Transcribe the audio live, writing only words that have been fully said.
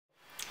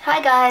Hi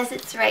guys,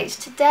 it's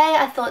Rach. Today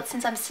I thought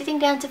since I'm sitting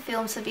down to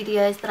film some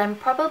videos that I'm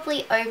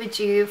probably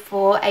overdue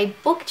for a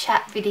book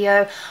chat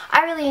video.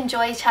 I really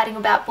enjoy chatting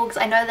about books.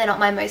 I know they're not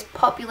my most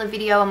popular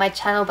video on my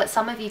channel, but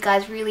some of you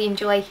guys really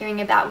enjoy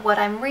hearing about what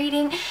I'm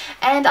reading,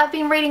 and I've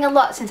been reading a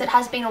lot since it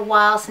has been a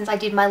while since I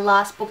did my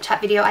last book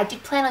chat video. I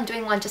did plan on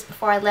doing one just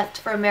before I left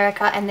for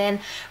America and then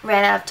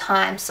ran out of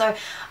time, so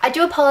I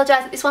do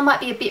apologise that this one might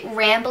be a bit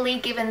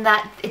rambly given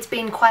that it's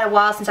been quite a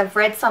while since I've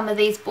read some of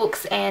these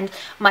books and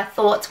my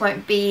thoughts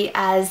won't be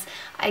as,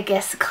 I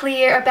guess,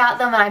 clear about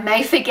them, and I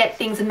may forget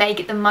things and may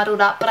get them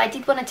muddled up, but I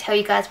did want to tell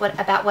you guys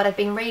about what I've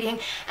been reading.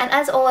 And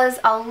as always,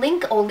 I'll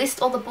link or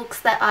list all the books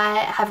that I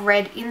have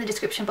read in the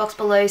description box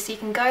below, so you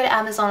can go to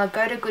Amazon or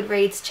go to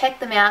Goodreads, check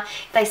them out.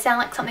 If they sound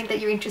like something that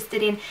you're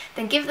interested in,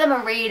 then give them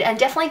a read, and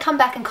definitely come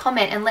back and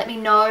comment and let me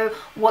know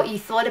what you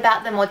thought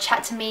about them, or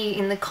chat to me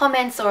in the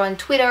comments or on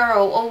Twitter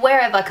or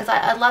wherever, because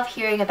I love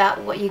hearing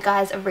about what you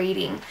guys are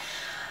reading.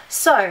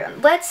 So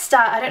let's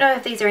start. I don't know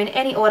if these are in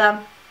any order.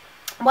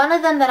 One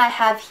of them that I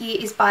have here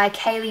is by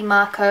Kaylee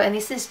Marco, and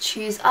this is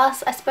Choose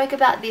Us. I spoke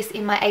about this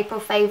in my April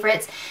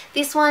favourites.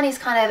 This one is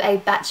kind of a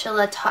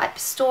bachelor type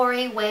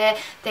story where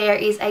there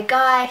is a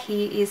guy,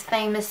 he is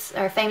famous,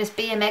 or a famous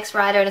BMX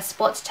rider, and a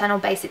sports channel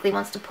basically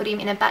wants to put him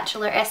in a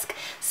bachelor-esque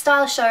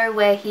style show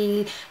where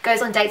he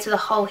goes on dates with a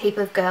whole heap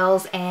of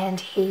girls, and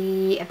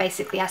he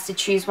basically has to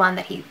choose one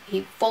that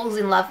he falls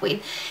in love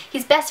with.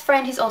 His best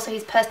friend, who's also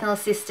his personal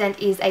assistant,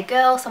 is a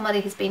girl, somebody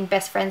he's been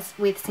best friends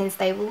with since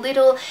they were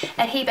little,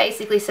 and he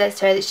basically says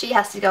to her that she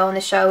has to go on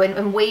the show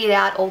and weed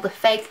out all the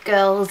fake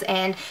girls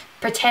and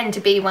pretend to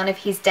be one of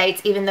his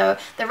dates, even though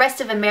the rest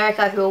of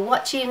America who are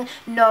watching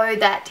know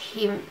that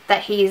he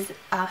is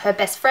her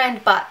best friend,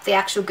 but the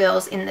actual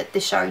girls in the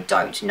show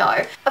don't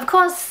know. Of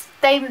course,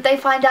 they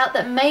find out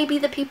that maybe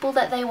the people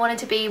that they wanted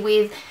to be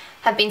with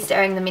have been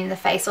staring them in the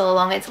face all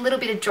along. It's a little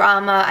bit of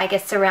drama, I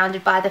guess,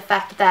 surrounded by the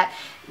fact that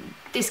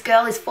this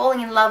girl is falling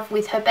in love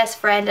with her best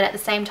friend, and at the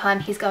same time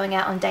he's going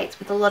out on dates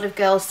with a lot of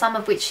girls, some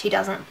of which she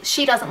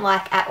doesn't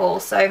like at all.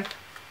 So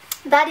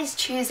that is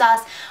Choose Us.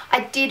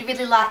 I did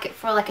really like it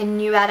for like a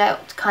new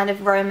adult kind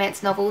of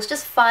romance novel. It's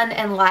just fun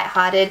and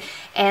light-hearted,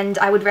 and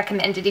I would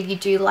recommend it if you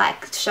do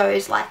like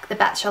shows like The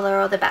Bachelor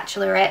or The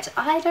Bachelorette.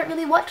 I don't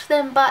really watch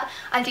them, but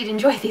I did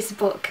enjoy this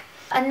book.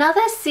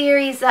 Another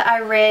series that I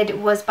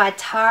read was by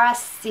Tara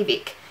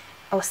Sivec.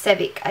 Or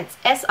Sivec, it's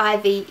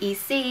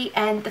S-I-V-E-C,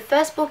 and the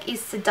first book is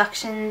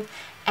Seduction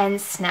and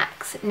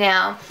Snacks.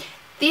 Now,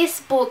 this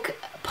book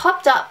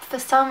popped up for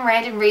some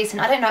random reason.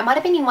 I don't know, it might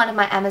have been in one of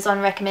my Amazon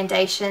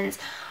recommendations.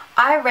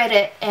 I read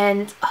it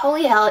and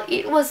holy hell,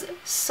 it was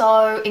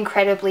so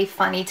incredibly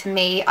funny to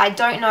me. I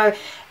don't know,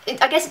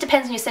 I guess it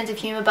depends on your sense of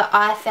humour, but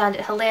I found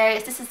it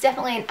hilarious. This is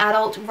definitely an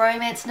adult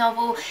romance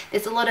novel.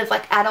 There's a lot of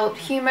like adult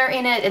humour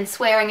in it and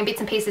swearing and bits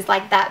and pieces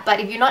like that,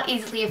 but if you're not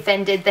easily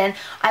offended, then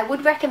I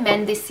would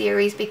recommend this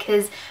series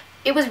because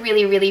it was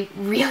really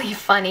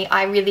funny.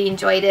 I really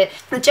enjoyed it.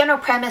 The general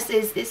premise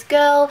is this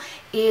girl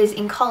is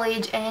in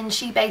college and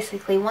she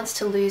basically wants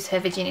to lose her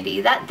virginity.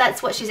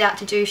 That's what she's out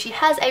to do. She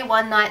has a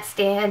one-night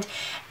stand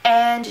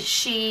and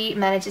she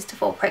manages to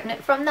fall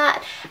pregnant from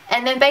that,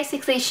 and then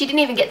basically she didn't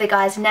even get the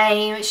guy's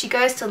name. She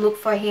goes to look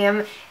for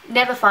him,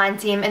 never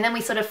finds him, and then we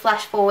sort of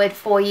flash forward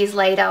 4 years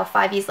later or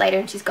 5 years later,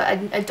 and she's got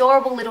an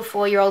adorable little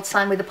 4-year-old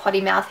son with a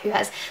potty mouth who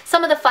has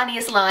some of the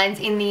funniest lines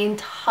in the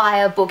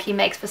entire book. He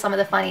makes for some of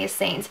the funniest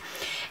scenes.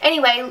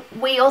 Anyway,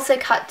 we also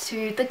cut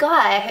to the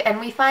guy and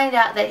we find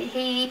out that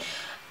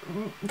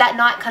that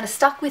night kind of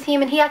stuck with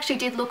him, and he actually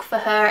did look for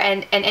her,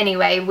 and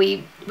anyway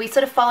we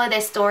sort of follow their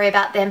story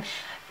about them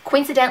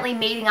coincidentally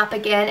meeting up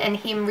again and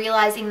him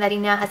realizing that he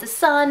now has a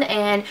son,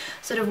 and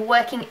sort of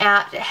working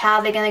out how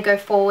they're going to go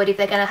forward, if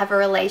they're going to have a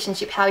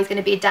relationship, how he's going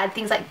to be a dad,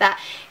 things like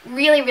that.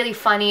 Really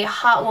funny,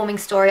 heartwarming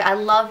story. I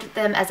loved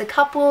them as a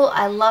couple.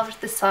 I loved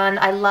the son.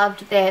 I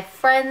loved their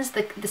friends,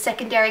 the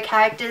secondary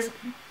characters.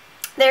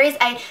 There is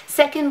a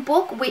second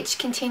book which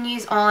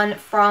continues on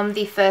from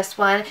the first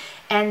one,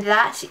 and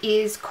that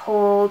is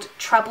called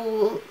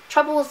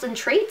Troubles and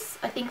Treats.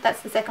 I think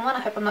that's the second one. I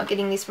hope I'm not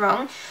getting this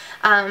wrong.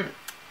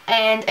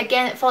 And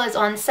again, it follows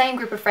on, same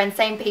group of friends,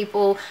 same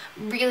people,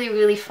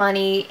 really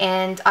funny,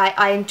 and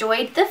I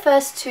enjoyed the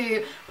first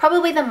two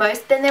probably the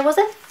most. Then there was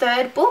a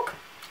third book.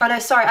 Oh no,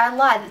 sorry, I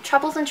lied.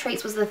 Troubles and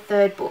Treats was the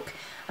third book.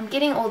 I'm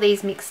getting all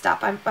these mixed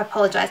up. I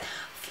apologise.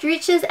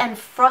 Futures and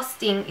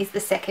Frosting is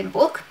the second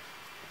book.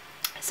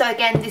 So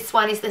again, this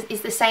one is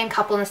the same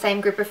couple and the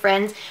same group of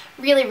friends.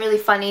 Really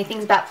funny,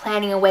 things about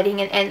planning a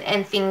wedding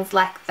and things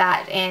like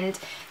that, and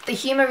the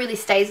humour really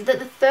stays. The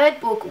third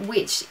book,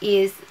 which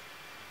is,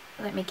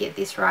 let me get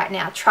this right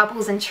now,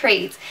 Troubles and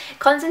Treats,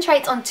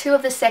 concentrates on 2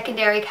 of the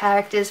secondary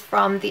characters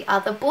from the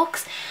other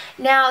books.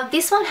 Now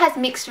this one has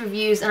mixed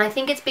reviews, and I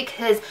think it's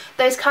because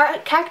those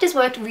characters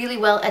worked really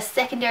well as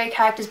secondary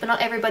characters, but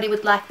not everybody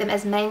would like them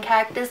as main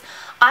characters.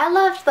 I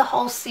loved the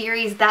whole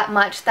series that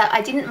much that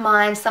I didn't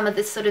mind some of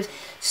the sort of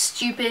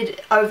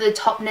stupid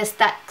over-the-topness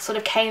that sort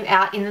of came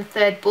out in the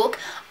third book.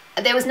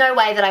 there was no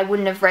way that I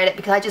wouldn't have read it,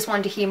 because I just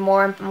wanted to hear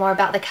more and more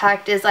about the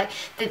characters. Like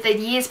the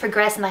years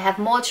progress and they have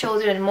more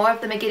children and more of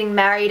them are getting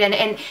married,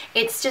 and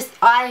it's just,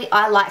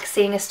 I like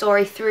seeing a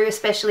story through,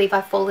 especially if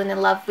I've fallen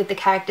in love with the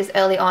characters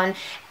early on,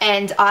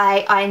 and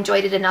I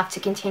enjoyed it enough to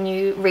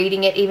continue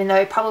reading it, even though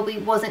it probably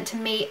wasn't to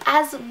me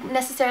as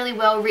necessarily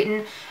well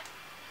written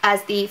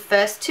as the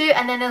first two.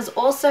 And then there's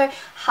also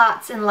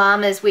Hearts and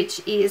Llamas,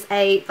 which is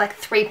a like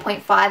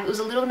 3.5. It was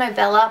a little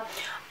novella.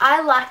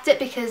 I liked it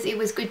because it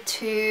was good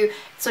to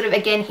sort of,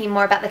 again, hear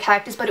more about the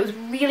characters, but it was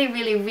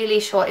really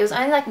short. It was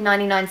only like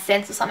 99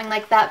 cents or something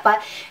like that,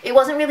 but it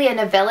wasn't really a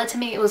novella to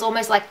me. It was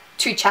almost like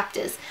 2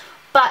 chapters.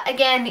 But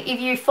again, if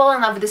you fall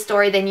in love with the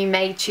story, then you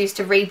may choose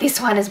to read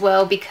this one as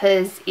well,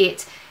 because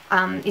it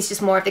is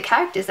just more of the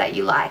characters that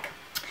you like.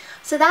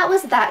 So that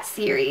was that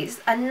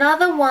series.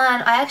 Another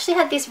one, I actually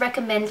had this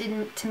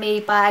recommended to me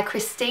by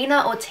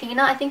Christina or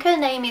Tina. I think her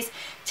name is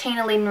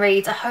Tina Lynn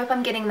Reads. I hope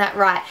I'm getting that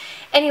right.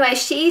 Anyway,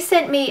 she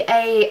sent me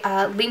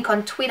a link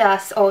on Twitter,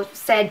 or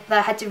said that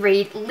I had to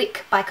read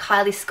Lick by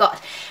Kylie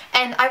Scott.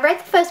 And I read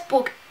the first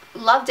book,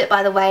 loved it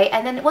by the way,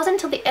 and then it wasn't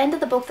until the end of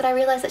the book that I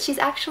realised that she's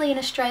actually an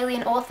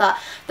Australian author.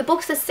 The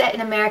books are set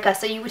in America,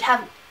 so you would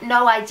have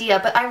no idea,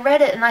 but I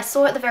read it and I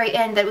saw at the very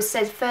end that it was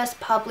said first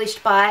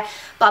published by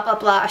blah blah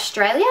blah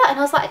Australia, and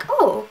I was like,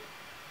 oh,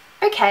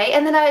 okay.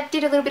 And then I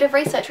did a little bit of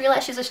research,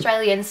 realised she's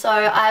Australian, so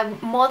I'm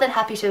more than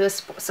happy to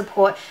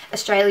support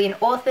Australian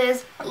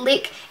authors.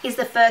 Lick is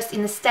the first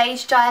in the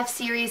Stage Dive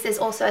series. There's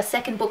also a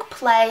second book,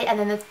 Play, and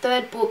then the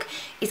third book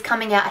is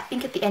coming out I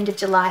think at the end of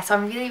July, so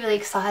I'm really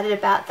excited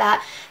about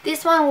that.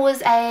 This one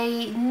was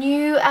a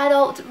new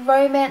adult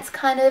romance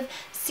kind of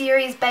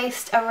series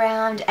based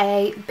around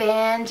a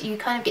band. You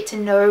kind of get to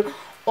know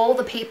all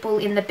the people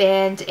in the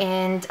band,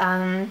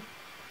 and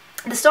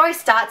the story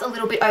starts a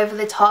little bit over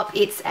the top.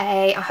 It's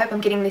I hope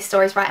I'm getting these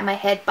stories right in my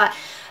head, but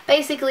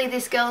basically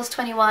this girl's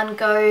 21,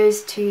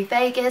 goes to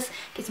Vegas,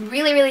 gets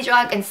really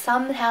drunk, and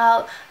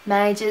somehow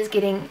manages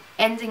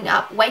ending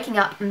up waking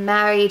up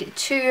married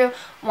to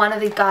one of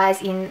the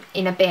guys in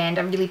a band,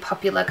 a really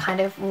popular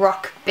kind of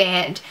rock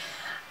band.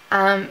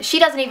 She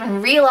doesn't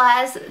even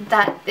realise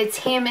that it's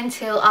him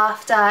until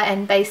after,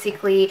 and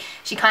basically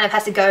she kind of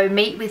has to go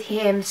meet with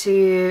him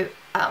to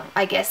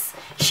I guess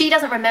she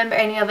doesn't remember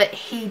any of it.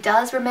 He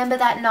does remember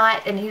that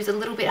night, and he was a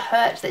little bit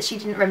hurt that she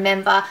didn't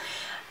remember,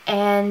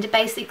 and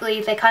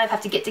basically they kind of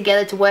have to get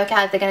together to work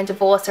out if they're going to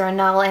divorce or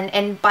annul,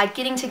 and by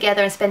getting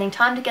together and spending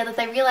time together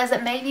they realise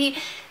that maybe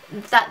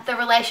that the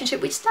relationship,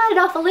 which started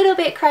off a little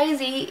bit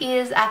crazy,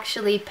 is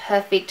actually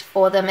perfect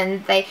for them,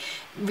 and they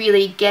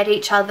really get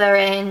each other,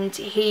 and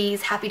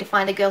he's happy to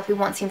find a girl who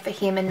wants him for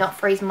him and not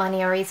for his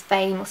money or his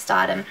fame or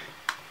stardom.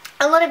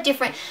 A lot of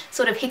different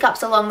sort of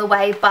hiccups along the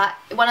way, but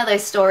one of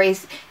those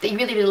stories that you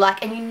really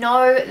like, and you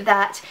know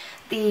that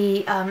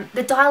the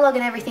dialogue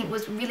and everything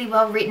was really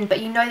well written, but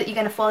you know that you're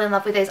going to fall in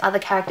love with those other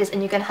characters,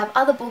 and you're going to have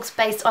other books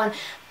based on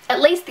at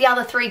least the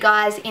other 3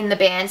 guys in the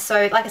band.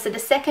 So like I said, the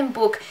second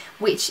book,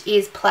 which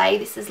is Play,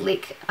 this is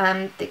Lick,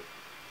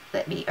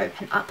 let me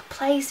open up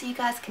Play so you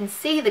guys can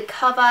see. The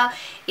cover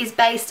is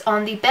based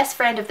on the best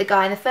friend of the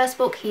guy in the first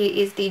book.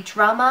 He is the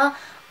drummer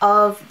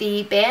of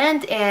the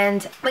band,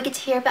 and we get to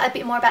hear a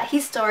bit more about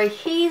his story.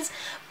 His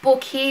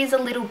book, he's a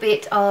little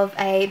bit of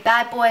a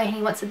bad boy, and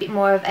he wants a bit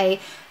more of a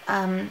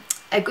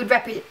good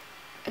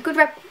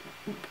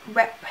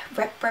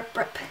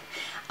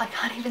I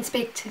can't even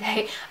speak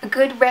today. A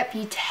good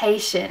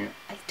reputation.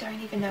 I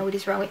don't even know what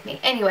is wrong with me.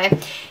 Anyway,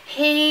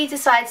 he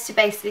decides to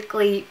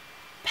basically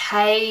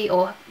pay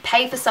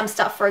for some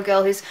stuff for a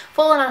girl who's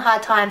fallen on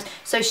hard times,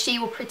 so she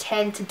will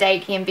pretend to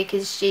date him,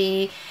 because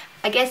she,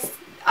 I guess,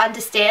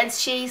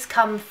 understands she's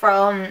come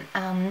from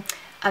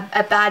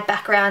a bad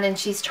background, and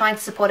she's trying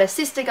to support her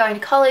sister going to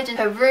college, and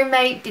her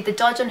roommate did the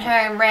dodge on her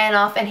and ran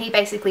off, and he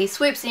basically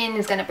swoops in,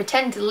 is going to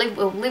pretend to live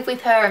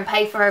with her and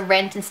pay for her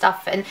rent and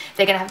stuff, and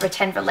they're going to have a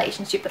pretend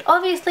relationship. But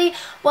obviously,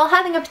 while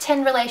having a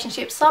pretend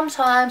relationship,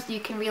 sometimes you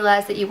can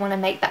realize that you want to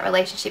make that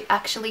relationship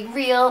actually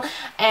real,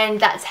 and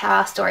that's how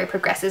our story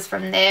progresses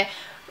from there.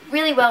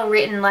 Really well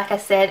written, like I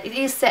said. It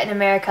is set in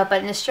America,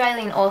 but an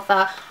Australian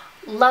author.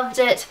 Loved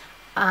it,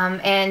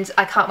 and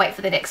I can't wait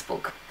for the next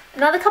book.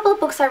 Another couple of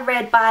books I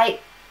read by,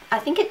 I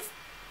think it's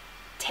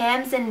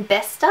Tamsyn.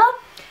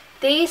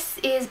 This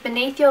is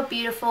Beneath Your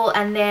Beautiful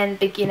and then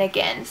Begin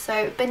Again.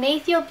 So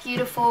Beneath Your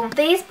Beautiful,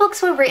 these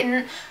books were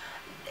written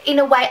in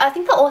a way, I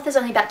think the author's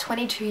only about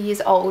 22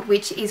 years old,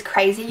 which is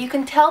crazy. You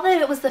can tell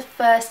that it was the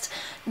first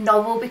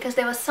novel because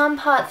there were some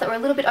parts that were a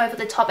little bit over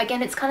the top.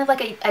 Again, it's kind of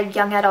like a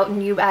young adult,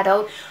 new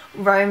adult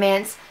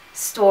romance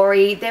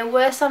story. There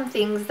were some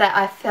things that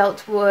I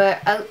felt were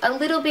a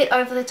little bit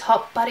over the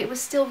top, but it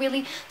was still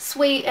really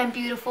sweet and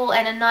beautiful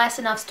and a nice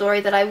enough story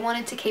that I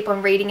wanted to keep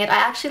on reading it. I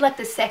actually like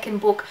the second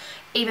book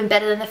even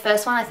better than the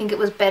first one. I think it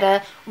was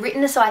better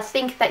written, so I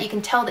think that you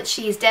can tell that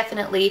she is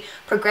definitely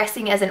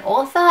progressing as an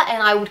author,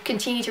 and I would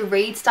continue to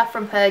read stuff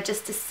from her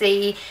just to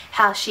see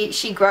how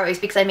she grows,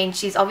 because I mean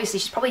she's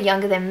probably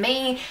younger than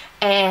me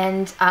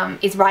and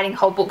is writing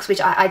whole books, which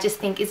I just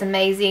think is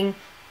amazing.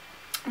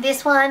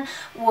 This one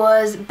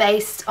was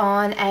based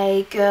on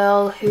a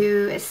girl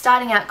who is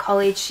starting out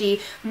college. She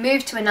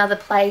moved to another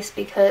place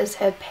because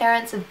her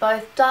parents have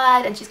both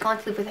died and she's gone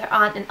to live with her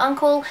aunt and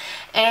uncle,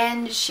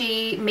 and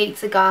she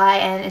meets a guy,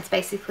 and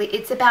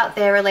it's about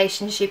their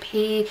relationship.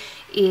 He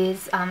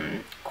is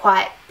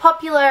quite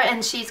popular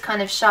and she's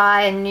kind of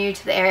shy and new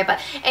to the area,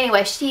 but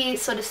anyway, she's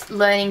sort of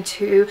learning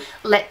to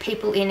let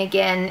people in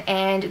again.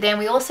 And then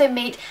we also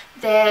meet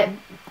their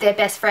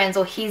best friends,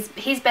 or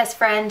his best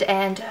friend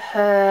and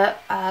her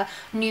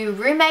new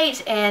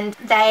roommate, and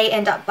they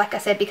end up, like I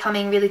said,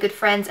 becoming really good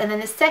friends. And then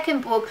the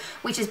second book,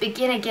 which is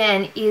Begin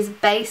Again, is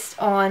based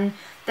on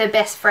the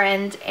best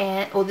friend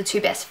or the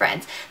two best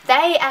friends.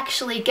 They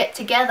actually get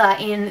together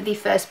in the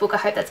first book. I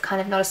hope that's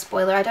kind of not a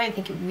spoiler. I don't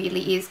think it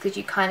really is, because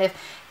you kind of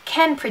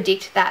can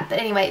predict that. But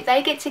anyway,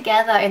 they get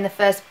together in the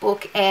first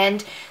book,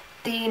 and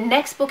the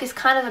next book is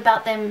kind of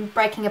about them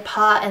breaking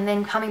apart and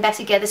then coming back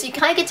together. So you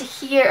kind of get to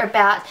hear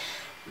about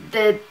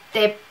their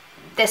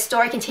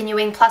story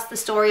continuing, plus the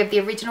story of the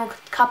original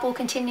couple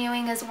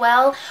continuing as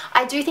well.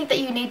 I do think that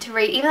you need to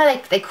read, even though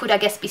they could, I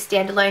guess, be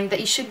standalone, that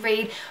you should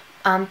read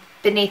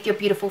Beneath Your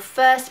Beautiful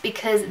first,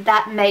 because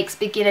that makes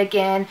Begin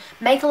Again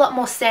make a lot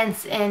more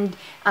sense and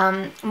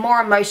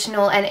more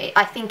emotional. And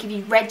I think if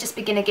you read just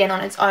Begin Again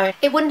on its own,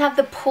 it wouldn't have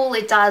the pull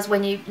it does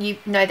when you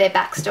know their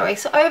backstory.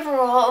 So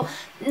overall,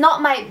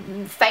 not my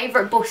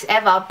favorite books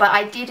ever, but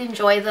I did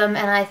enjoy them,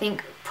 and I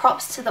think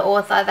props to the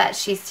author that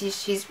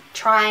she's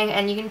trying,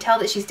 and you can tell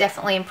that she's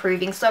definitely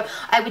improving. So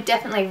I would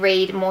definitely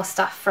read more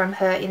stuff from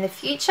her in the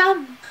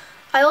future.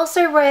 I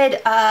also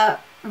read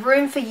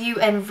Room for You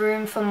and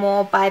Room for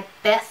More by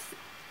Beth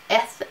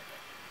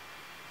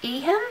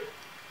Ehemann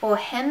or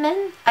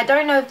Hemmann. I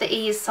don't know if the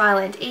E is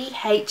silent.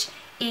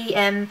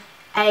 Ehemmann.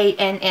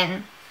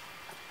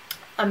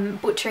 I'm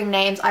butchering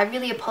names, I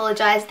really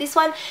apologize. This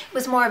one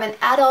was more of an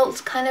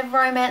adult kind of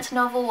romance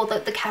novel, although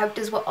the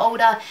characters were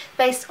older,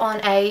 based on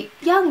a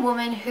young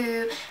woman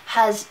who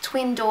has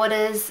twin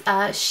daughters.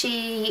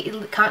 She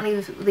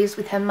currently lives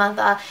with her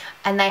mother,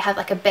 and they have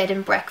like a bed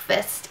and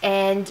breakfast,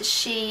 and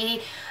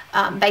she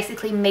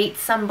basically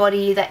meets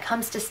somebody that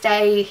comes to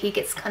stay. He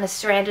gets kind of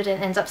stranded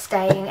and ends up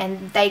staying,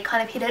 and they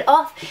kind of hit it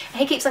off, and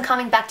he keeps on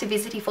coming back to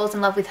visit. He falls in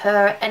love with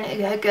her and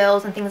her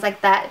girls and things like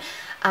that.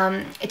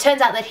 It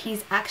turns out that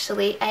he's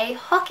actually a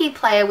hockey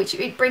player, which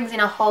it brings in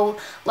a whole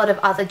lot of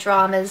other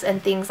dramas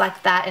and things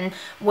like that, and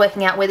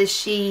working out whether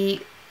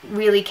she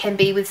really can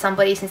be with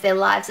somebody since their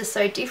lives are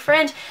so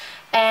different.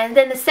 And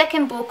then the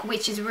second book,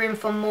 which is Room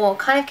for More,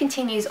 kind of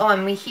continues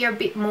on. We hear a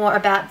bit more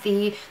about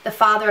the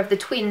father of the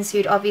twins,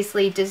 who'd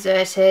obviously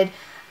deserted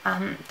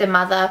the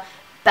mother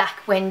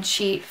back when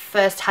she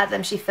first had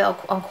them. She fell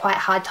on quite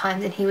hard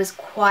times, and he was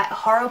quite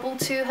horrible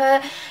to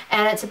her.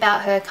 And it's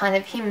about her kind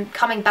of him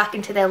coming back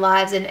into their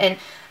lives, and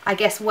I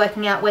guess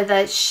working out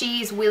whether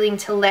she's willing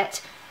to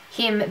let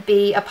him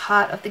be a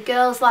part of the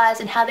girls'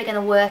 lives, and how they're going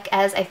to work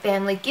as a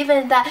family,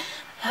 given that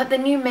the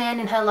new man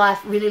in her life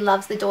really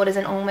loves the daughters,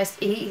 and almost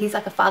he's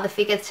like a father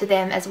figure to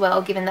them as well,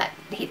 given that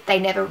they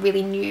never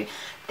really knew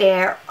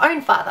their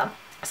own father.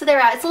 So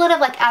it's a lot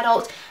of like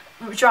adult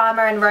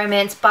drama and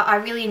romance, but I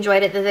really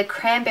enjoyed it. The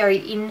Cranberry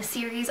Inn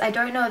series, I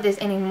don't know if there's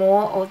any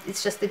more or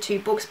it's just the 2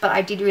 books, but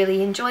I did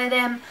really enjoy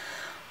them.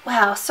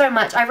 Wow, so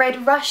much. I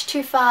read Rush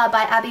Too Far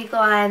by Abby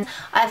Glines.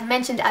 I've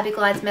mentioned Abby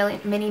Glines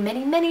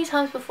many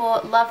times before.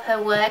 Love her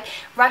work.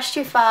 Rush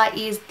Too Far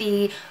is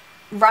the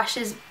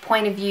Rush's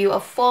point of view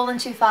of Fallen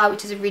Too Far,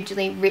 which is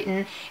originally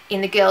written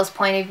in the girl's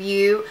point of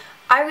view.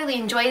 I really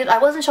enjoyed it. I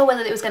wasn't sure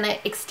whether it was going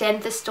to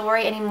extend the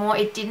story anymore.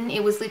 It didn't.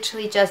 It was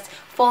literally just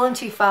Fallen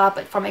Too Far,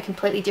 but from a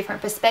completely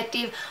different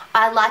perspective.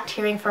 I liked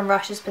hearing from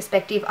Rush's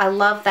perspective. I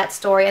love that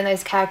story and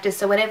those characters,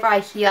 so whenever I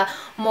hear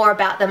more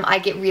about them, I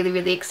get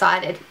really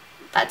excited.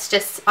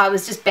 I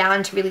was just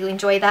bound to really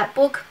enjoy that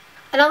book.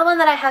 Another one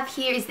that I have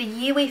here is The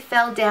Year We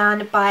Fell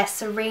Down by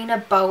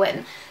Sarina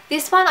Bowen.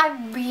 This one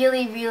I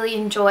really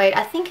enjoyed.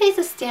 I think it is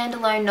a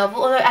standalone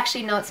novel, although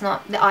actually no, it's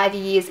not. The Ivy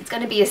Years, it's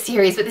going to be a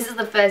series, but this is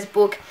the first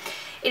book.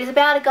 It is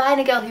about a guy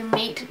and a girl who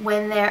meet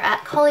when they're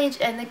at college,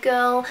 and the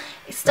girl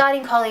is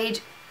starting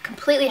college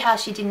completely how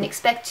she didn't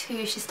expect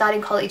to. She's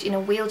starting college in a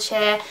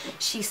wheelchair.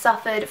 She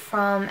suffered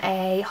from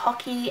a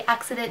hockey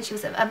accident. She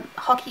was a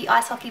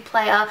ice hockey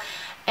player,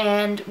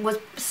 and was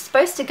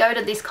supposed to go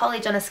to this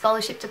college on a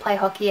scholarship to play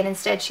hockey, and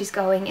instead she's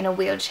going in a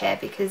wheelchair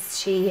because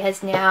she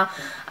has now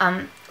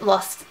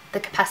lost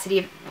the capacity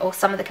of, or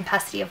some of the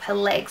capacity of her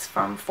legs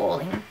from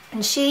falling.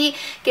 And she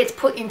gets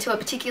put into a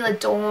particular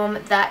dorm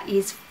that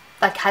is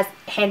like has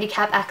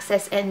handicap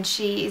access, and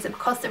she is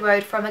across the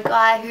road from a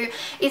guy who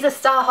is a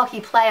star hockey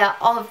player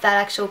of that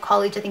actual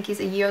college. I think he's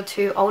a year or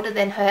 2 older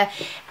than her,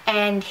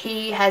 and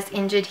he has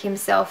injured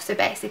himself. So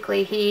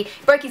basically he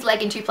broke his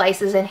leg in 2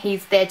 places, and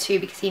he's there too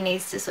because he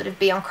needs to sort of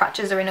be on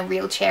crutches or in a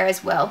wheelchair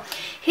as well.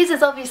 His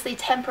is obviously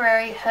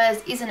temporary,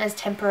 hers isn't as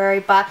temporary,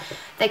 but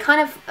they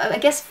kind of I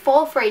guess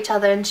fall for each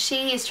other, and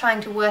she is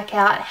trying to work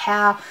out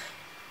how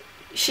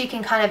she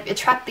can kind of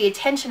attract the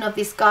attention of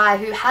this guy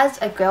who has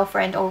a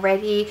girlfriend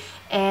already,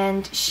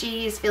 and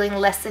she is feeling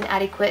less than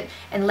adequate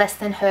and less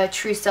than her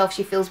true self.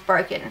 She feels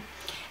broken.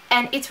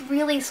 And it's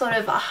really sort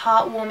of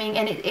heartwarming,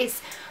 and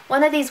it's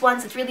one of these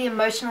ones that's really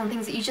emotional and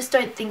things that you just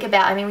don't think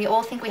about. I mean, we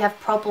all think we have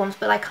problems,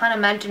 but I can't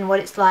imagine what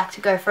it's like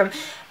to go from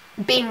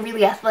being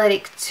really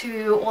athletic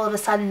to all of a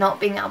sudden not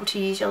being able to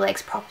use your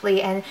legs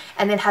properly, and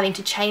then having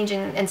to change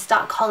and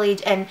start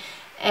college and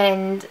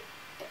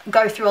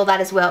go through all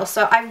that as well.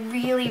 So I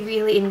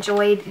really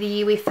enjoyed The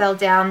Year We Fell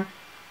Down.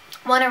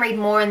 Want to read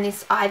more in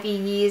this Ivy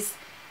Years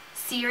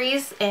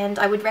series, and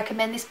I would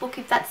recommend this book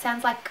if that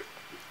sounds like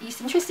it's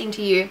interesting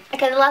to you.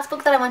 Okay, the last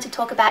book that I want to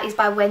talk about is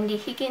by Wendy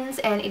Higgins,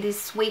 and it is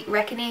Sweet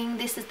Reckoning.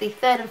 This is the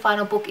third and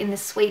final book in the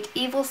Sweet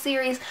Evil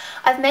series.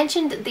 I've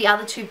mentioned the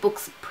other two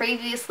books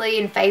previously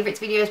in favourites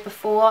videos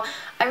before.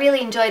 I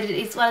really enjoyed it.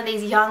 It's one of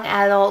these young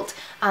adult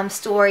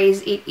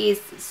stories. It is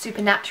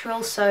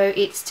supernatural, so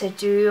it's to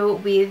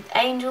do with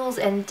angels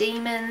and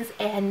demons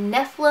and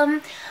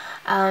Nephilim.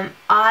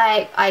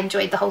 I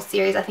enjoyed the whole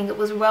series. I think it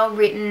was well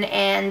written,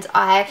 and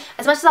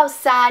as much as I was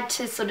sad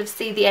to sort of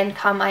see the end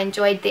come, I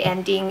enjoyed the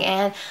ending,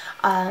 and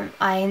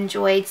I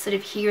enjoyed sort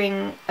of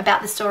hearing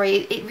about the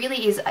story. It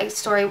really is a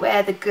story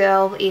where the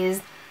girl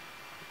is,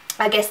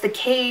 I guess, the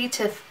key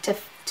to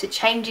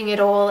changing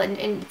it all, and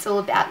it's all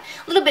about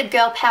a little bit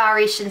girl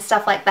power-ish and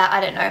stuff like that. I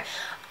don't know.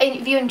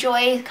 If you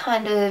enjoy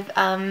kind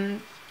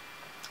of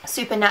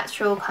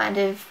supernatural kind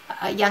of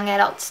young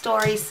adult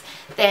stories,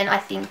 then I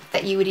think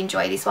that you would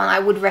enjoy this one. I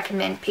would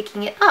recommend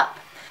picking it up.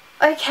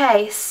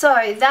 Okay,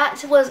 so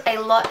that was a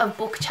lot of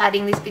book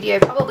chatting. This video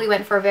probably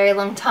went for a very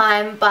long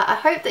time, but I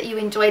hope that you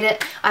enjoyed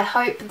it. I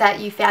hope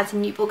that you found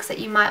some new books that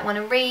you might want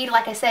to read.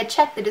 Like I said,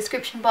 check the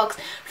description box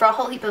for a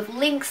whole heap of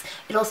links.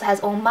 It also has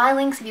all my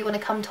links if you want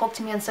to come talk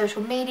to me on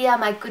social media.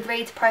 My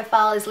Goodreads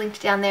profile is linked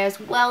down there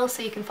as well,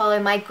 so you can follow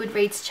my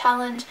Goodreads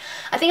challenge.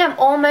 I think I'm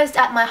almost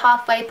at my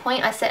halfway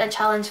point. I set a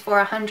challenge for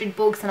 100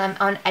 books and I'm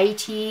on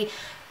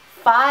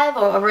 85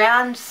 or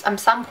around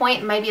some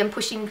point. Maybe I'm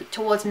pushing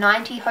towards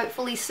 90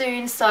 hopefully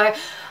soon. So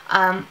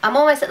I'm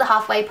almost at the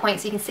halfway point,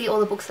 so you can see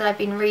all the books that I've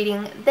been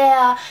reading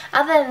there.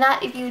 Other than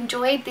that, if you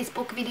enjoyed this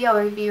book video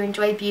or if you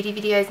enjoy beauty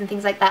videos and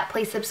things like that,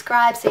 please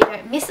subscribe so you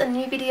don't miss a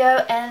new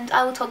video, and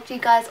I will talk to you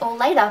guys all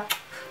later.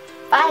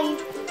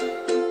 Bye!